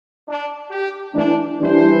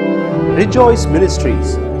Rejoice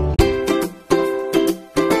Ministries.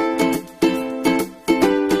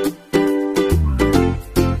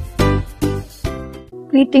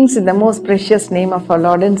 Greetings in the most precious name of our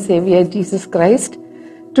Lord and Savior Jesus Christ.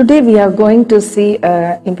 Today we are going to see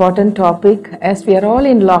an important topic as we are all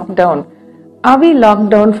in lockdown. Are we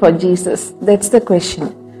locked down for Jesus? That's the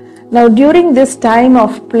question. Now during this time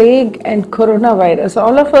of plague and coronavirus,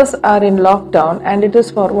 all of us are in lockdown, and it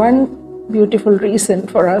is for one beautiful reason,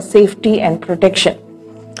 for our safety and protection.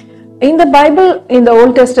 In the Bible, in the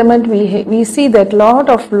Old Testament, we see that a lot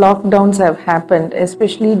of lockdowns have happened,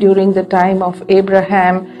 especially during the time of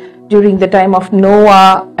Abraham, during the time of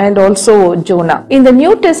Noah, and also Jonah. In the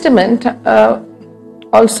New Testament,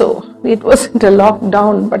 also, it wasn't a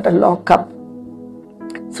lockdown but a lockup.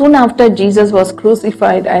 Soon after Jesus was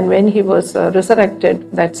crucified and when he was resurrected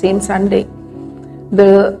that same Sunday,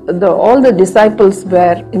 all the disciples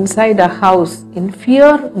were inside a house. In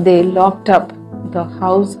fear, they locked up the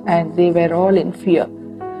house and they were all in fear.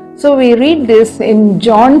 So we read this in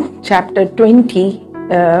John chapter 20,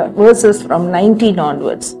 verses from 19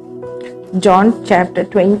 onwards. John chapter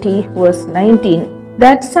 20, verse 19.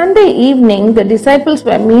 That Sunday evening, the disciples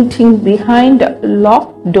were meeting behind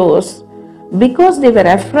locked doors because they were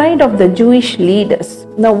afraid of the Jewish leaders.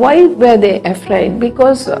 Now, why were they afraid?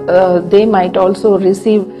 Because they might also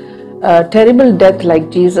receive a terrible death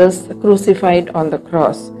like Jesus crucified on the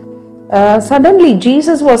cross. Suddenly,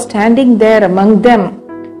 Jesus was standing there among them.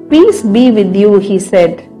 "Peace be with you," he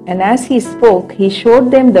said. And as he spoke, he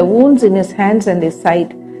showed them the wounds in his hands and his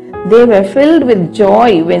side. They were filled with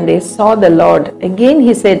joy when they saw the Lord. Again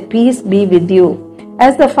he said, "Peace be with you.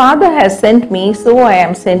 As the Father has sent me, so I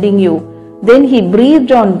am sending you." Then he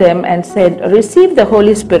breathed on them and said, "Receive the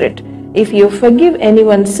Holy Spirit. If you forgive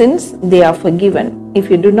anyone's sins, they are forgiven. If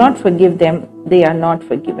you do not forgive them, they are not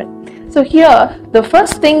forgiven." So here, the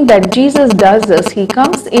first thing that Jesus does is he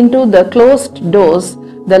comes into the closed doors,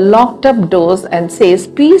 the locked up doors, and says,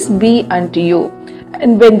 "Peace be unto you."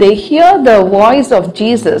 And when they hear the voice of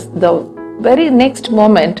Jesus, the very next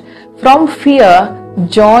moment, from fear,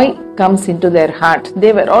 joy comes into their heart.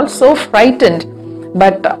 They were all so frightened.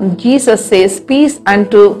 But Jesus says, "Peace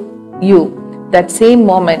unto you." That same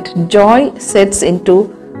moment, joy sets into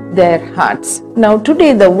their hearts. Now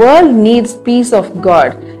today the world needs peace of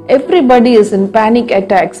God. Everybody is in panic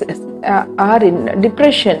attacks, are in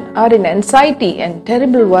depression, are in anxiety and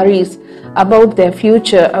terrible worries about their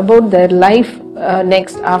future, about their life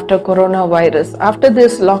next after coronavirus. After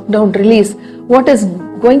this lockdown release, what is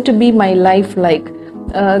going to be my life like?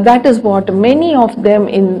 That is what many of them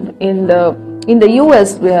in the US,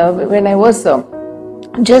 when I was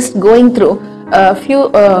just going through a few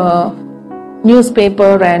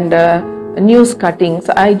newspaper and news cuttings,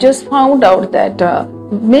 I just found out that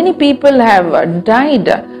many people have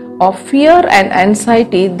died of fear and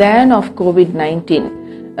anxiety than of COVID-19.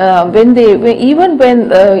 When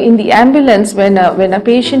in the ambulance, when a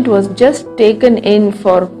patient was just taken in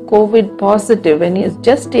for COVID positive, when he is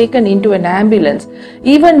just taken into an ambulance,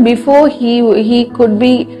 even before he could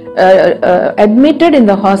be admitted in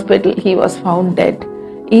the hospital, he was found dead.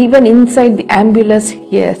 Even inside the ambulance,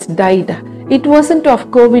 he has died. It wasn't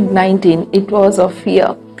of COVID-19, it was of fear,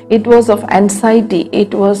 it was of anxiety,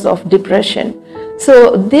 it was of depression.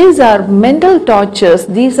 So these are mental tortures,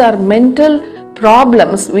 these are mental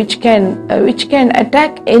problems which can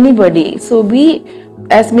attack anybody. So we,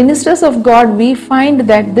 as ministers of God, we find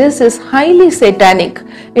that this is highly satanic.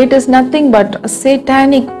 It is nothing but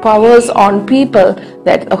satanic powers on people,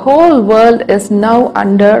 that the whole world is now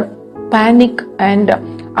under panic and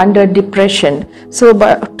under depression. So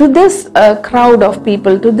to this crowd of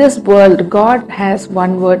people, to this world, God has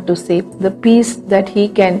one word to say, the peace that he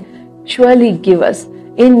can surely give us.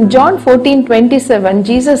 In John 14:27,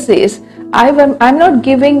 Jesus says, I'm not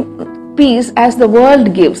giving peace as the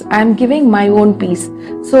world gives. I'm giving my own peace.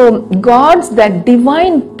 So God's that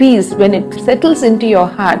divine peace, when it settles into your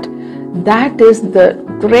heart, that is the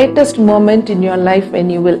greatest moment in your life when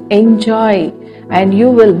you will enjoy and you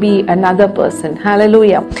will be another person.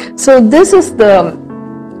 Hallelujah. So this is the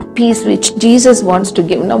peace which Jesus wants to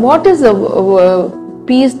give. Now what is the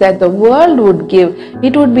peace that the world would give?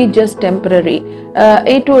 It would be just temporary.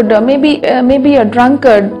 It would maybe a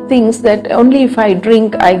drunkard thinks that only if I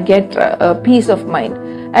drink I get peace of mind.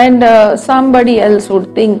 and somebody else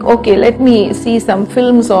would think, okay, let me see some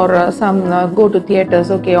films or go to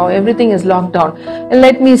theaters, okay, or everything is locked down,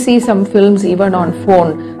 let me see some films even on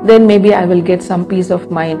phone, then maybe I will get some peace of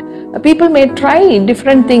mind. People may try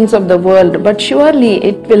different things of the world, but surely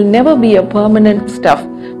it will never be a permanent stuff.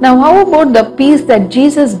 Now, how about the peace that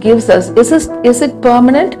Jesus gives us? Is it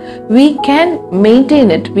permanent? We can maintain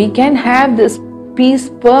it. We can have this peace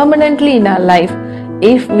permanently in our life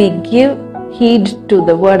if we give heed to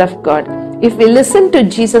the Word of God. If we listen to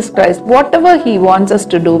Jesus Christ, whatever He wants us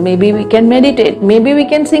to do, maybe we can meditate, maybe we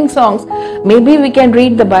can sing songs, maybe we can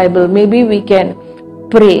read the Bible, maybe we can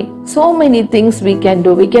pray. So many things we can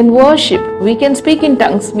do. We can worship, we can speak in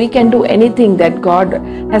tongues, we can do anything that God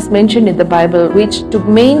has mentioned in the Bible, which to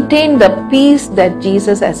maintain the peace that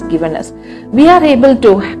Jesus has given us. We are able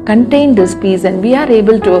to contain this peace and we are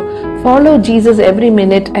able to follow Jesus every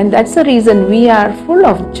minute, and that's the reason we are full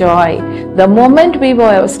of joy. The moment we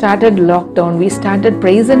started lockdown, we started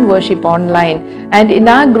praise and worship online, and in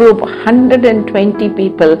our group 120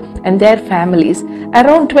 people and their families,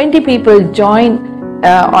 around 20 people join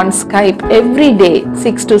on Skype every day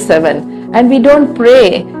 6 to 7, and we don't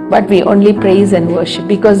pray, but we only praise and worship,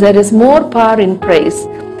 because there is more power in praise.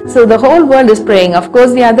 So the whole world is praying. Of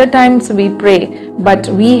course, the other times we pray, but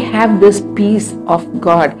we have this peace of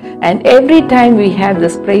God, and every time we have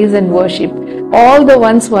this praise and worship, all the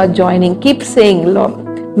ones who are joining keep saying, Lord,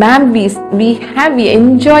 ma'am, we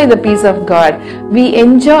enjoy the peace of God. We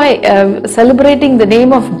enjoy celebrating the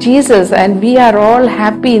name of Jesus, and we are all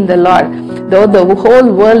happy in the Lord. Though the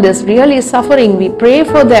whole world is really suffering, we pray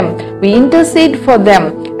for them, we intercede for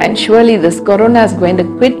them, and surely this corona is going to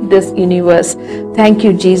quit this universe. Thank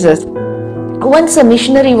you, Jesus. Once a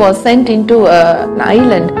missionary was sent into an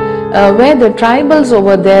island where the tribals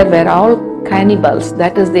over there were all cannibals,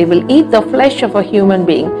 that is, they will eat the flesh of a human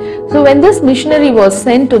being. So when this missionary was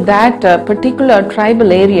sent to that particular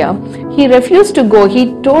tribal area, he refused to go.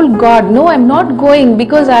 He told God, no, I'm not going,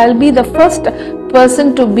 because I'll be the first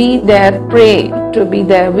person to be their prey, to be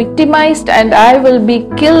their victimized, and I will be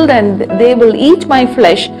killed and they will eat my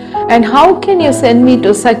flesh. And how can you send me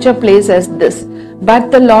to such a place as this?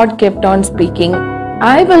 But the Lord kept on speaking,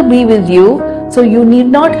 I will be with you, so you need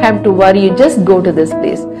not have to worry, you just go to this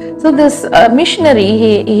place. So this missionary,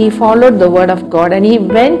 he followed the word of God, and he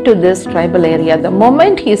went to this tribal area. The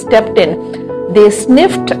moment he stepped in, they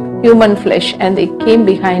sniffed human flesh and they came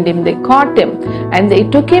behind him, they caught him, and they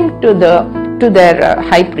took him to their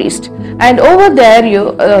high priest. And over there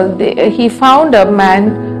he found a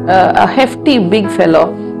man, a hefty big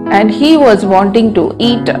fellow, and he was wanting to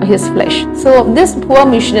eat his flesh. So this poor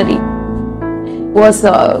missionary was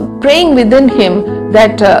praying within him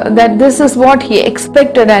that this is what he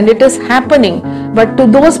expected and it is happening. But to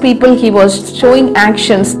those people he was showing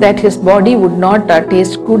actions that his body would not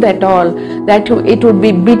taste good at all, that it would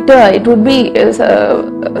be bitter, it would be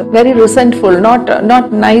very resentful,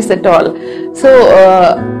 not nice at all. So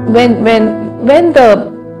when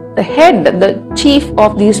the head, the chief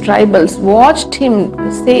of these tribals, watched him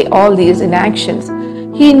say all these inactions,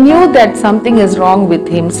 he knew that something is wrong with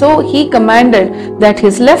him. So he commanded that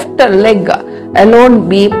his left leg alone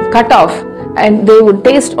be cut off, and they would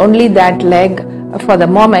taste only that leg for the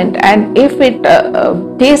moment, and if it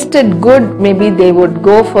tasted good, maybe they would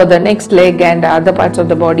go for the next leg and other parts of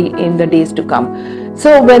the body in the days to come.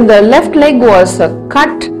 So when the left leg was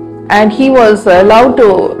cut and he was allowed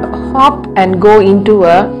to hop and go into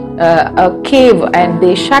a cave, and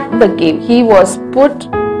they shut the cave, he was put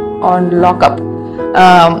on lockup.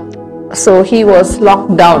 So he was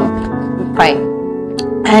locked down. Fine.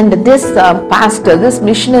 And this pastor, this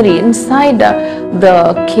missionary, inside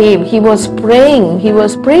the cave, he was praying, he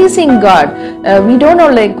was praising God. We don't know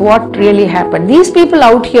like what really happened. These people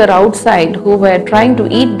out here outside who were trying to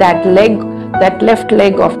eat that leg, that left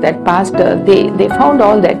leg of that pastor, they found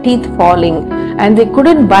all their teeth falling, and they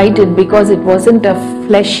couldn't bite it because it wasn't a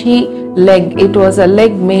fleshy leg, it was a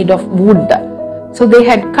leg made of wood. So they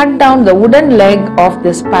had cut down the wooden leg of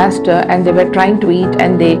this pastor, and they were trying to eat,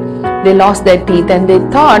 and they lost their teeth, and they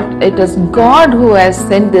thought it is God who has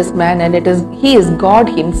sent this man, and he is God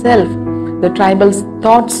himself. The tribals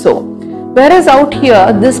thought so. Whereas out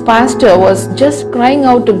here, this pastor was just crying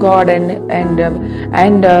out to God, and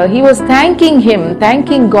he was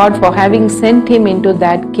thanking God for having sent him into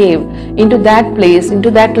that cave, into that place,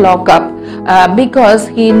 into that lockup, because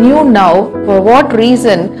he knew now for what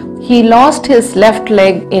reason he lost his left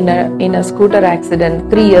leg in a scooter accident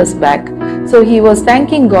 3 years back. So he was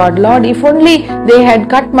thanking God, Lord, if only they had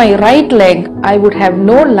cut my right leg, I would have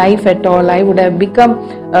no life at all. I would have become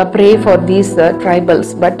a prey for these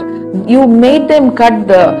tribals. But you made them cut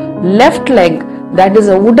the left leg that is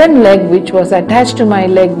a wooden leg which was attached to my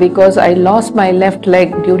leg because I lost my left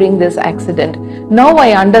leg during this accident. Now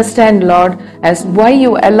I understand, Lord, as why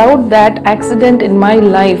you allowed that accident in my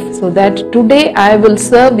life, so that today I will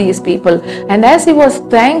serve these people. And as he was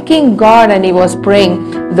thanking God and he was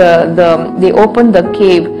praying, they opened the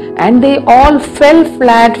cave and they all fell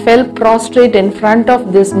flat, fell prostrate in front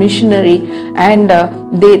of this missionary, and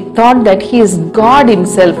they thought that he is God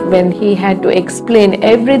himself when he had to explain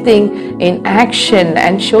everything in action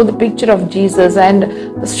and show the picture of Jesus and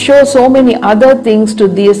show so many other things to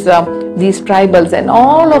these tribals, and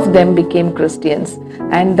all of them became Christians.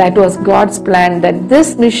 And that was God's plan, that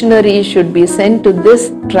this missionary should be sent to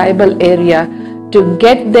this tribal area to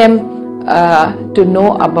get them to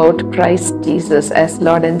know about Christ Jesus as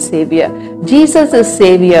Lord and Savior. Jesus is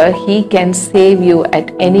Savior. He can save you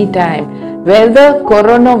at any time. Whether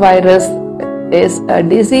coronavirus is a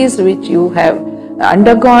disease which you have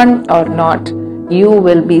undergone or not, you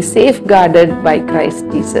will be safeguarded by Christ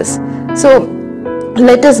Jesus. So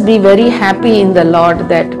let us be very happy in the Lord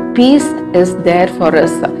that peace is there for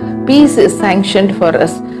us. Peace is sanctioned for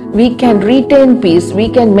us. We can retain peace, we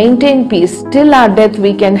can maintain peace. Till our death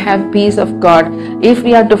we can have peace of God if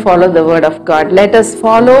we are to follow the word of God. Let us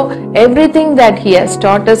follow everything that he has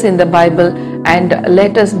taught us in the Bible, and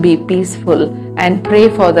let us be peaceful and pray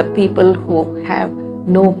for the people who have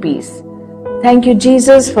no peace. Thank you,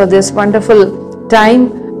 Jesus, for this wonderful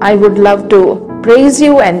time. I would love to praise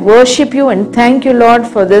you and worship you and thank you, Lord,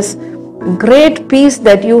 for this great peace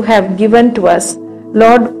that you have given to us.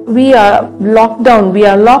 Lord, we are locked down. We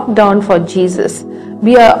are locked down for Jesus.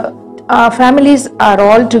 Our families are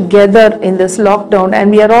all together in this lockdown, and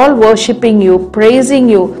we are all worshiping you, praising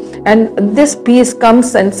you. And this peace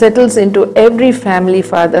comes and settles into every family,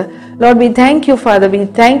 Father. Lord, we thank you, Father. We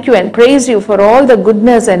thank you and praise you for all the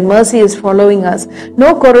goodness and mercy is following us.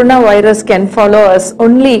 No coronavirus can follow us.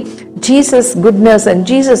 Only Jesus' goodness and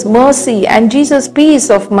Jesus' mercy and Jesus' peace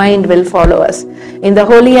of mind will follow us. In the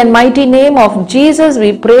holy and mighty name of Jesus,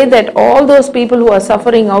 we pray that all those people who are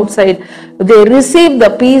suffering outside, they receive the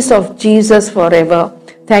peace of Jesus forever.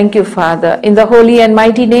 Thank you, Father. In the holy and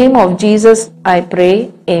mighty name of Jesus, I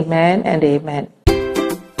pray. Amen and amen.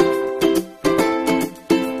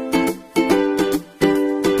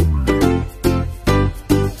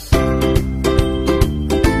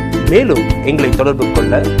 மேலும் எங்களை தொடர்பு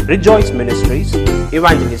கொள்ள Rejoice Ministries,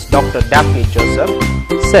 Evangelist Dr. Daphne Joseph,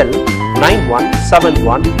 cell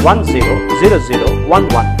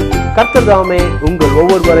 9171100011. கர்த்தர் தாமே உங்கள்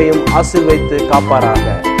ஒவ்வொருவரையும் ஆசீர்வதித்து காப்பாராக.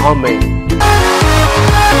 ஆமென்.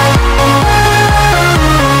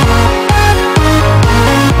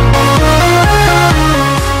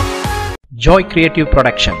 Joy Creative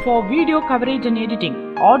Production. For video coverage and editing,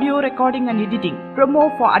 audio recording and editing, promo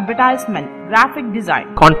for advertisement, graphic design.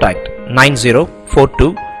 Contact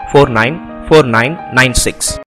 9042494996.